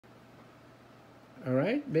All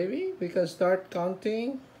right, baby, we can start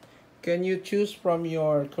counting. Can you choose from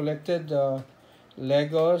your collected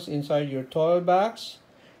Legos inside your toy box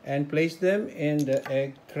and place them in the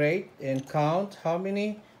egg crate and count how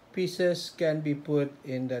many pieces can be put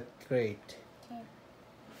in that crate? Okay.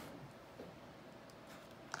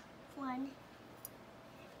 1.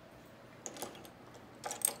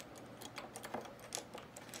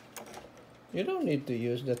 You don't need to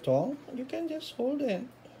use the tongue. You can just hold it.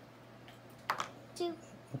 2.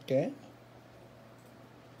 Okay.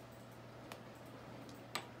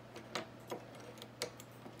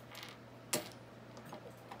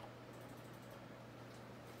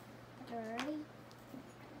 3.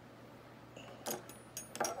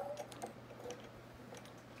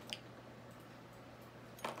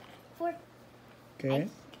 4. Okay.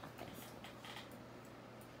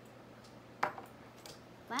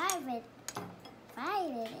 5 it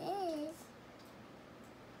is.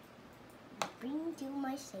 Bring to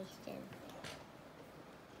my station.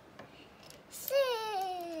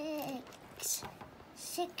 6.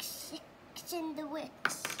 6 in the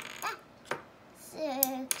wicks.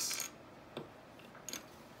 6.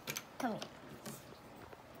 Come here.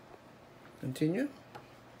 Continue.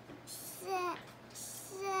 7.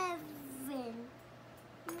 Yeah.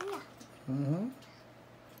 Mm-hmm.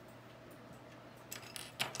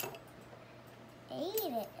 8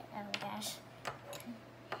 it. Oh gosh.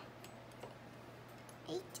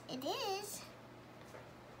 8 it is.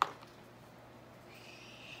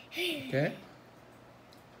 Okay.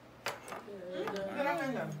 9 it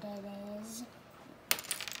is.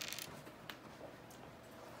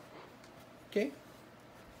 Okay.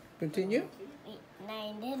 Continue.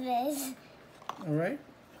 9 it is. All right.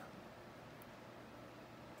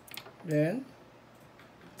 Then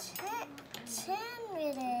 10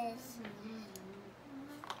 it is.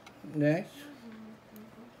 next.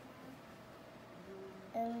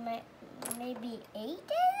 Maybe 8 it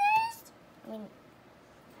is? I mean,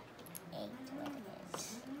 8 what it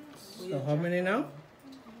is. So how many now?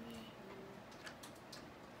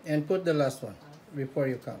 And put the last one before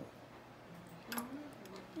you count.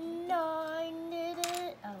 9 it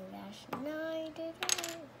is. Oh gosh, 9 it is.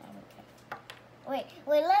 I don't care. Wait,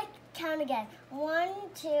 let's count again. 1,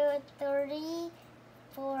 2, 3,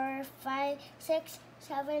 4, 5, 6,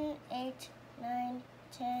 7, 8, 9,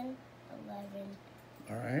 10, 11.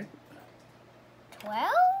 All right.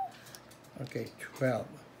 12? Okay, 12.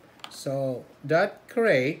 So that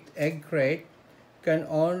crate, egg crate, can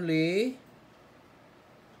only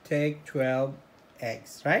take 12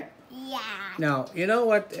 eggs, right? Yeah. Now, you know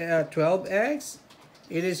what 12 eggs?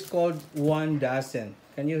 It is called 1 dozen.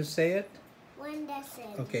 Can you say it? 1 dozen.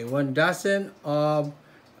 Okay, 1 dozen of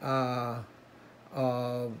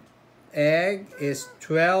egg is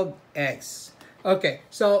 12 eggs. Okay,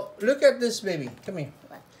 so look at this, baby. Come here.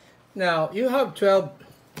 What? Now, you have 12.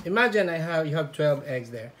 Imagine you have 12 eggs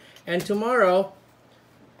there. And tomorrow,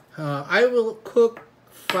 I will cook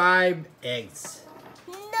 5 eggs.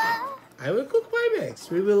 No. I will cook 5 eggs.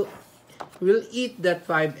 We'll eat that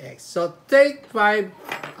 5 eggs. So take 5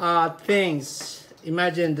 things.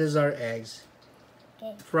 Imagine these are eggs.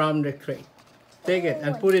 Okay. From the crate. Take it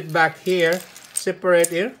and put it back here.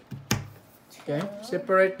 Separate it. Okay,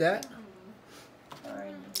 separate that. 3,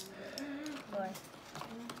 4.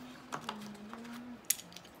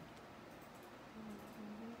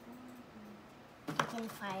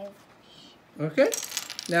 And 5. Okay,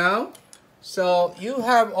 now, so you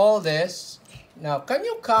have all this. Now, can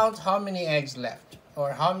you count how many eggs left?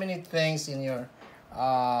 Or how many things in your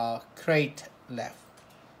crate left?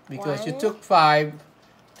 Because you 1. took 5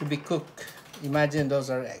 to be cooked. Imagine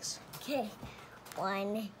those are eggs. Okay.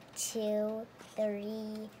 1, 2,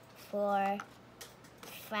 3, 4,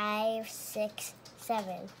 5, 6,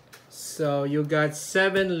 7. So you got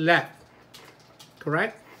 7 left,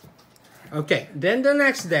 correct? Okay, then the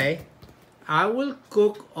next day, I will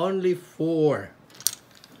cook only 4.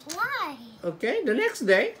 Why? Okay, the next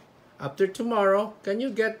day, after tomorrow, can you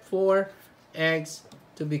get 4 eggs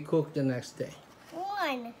to be cooked the next day?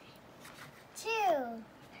 1, 2,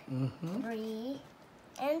 3,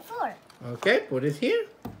 and 4. Okay, put it here.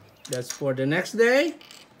 That's for the next day.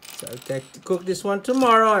 So I'll cook this one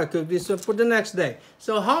tomorrow. I cook this one for the next day.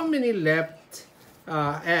 So how many left,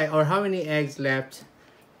 or how many eggs left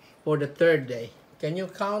for the third day? Can you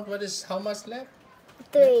count how much left?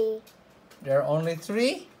 3. There are only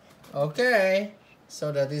 3? Okay.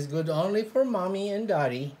 So that is good only for mommy and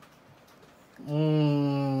daddy.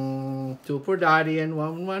 2 for daddy and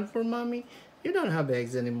 1 for mommy. You don't have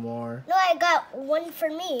eggs anymore. No, I got 1 for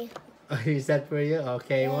me. Is that for you?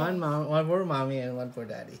 Okay, Yeah. one for mommy and one for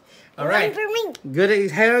daddy. All One right. for me. Good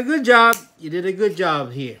job. You did a good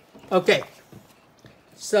job here. Okay.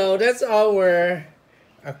 So that's our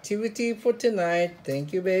activity for tonight.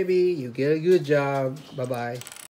 Thank you, baby. You did a good job. Bye-bye.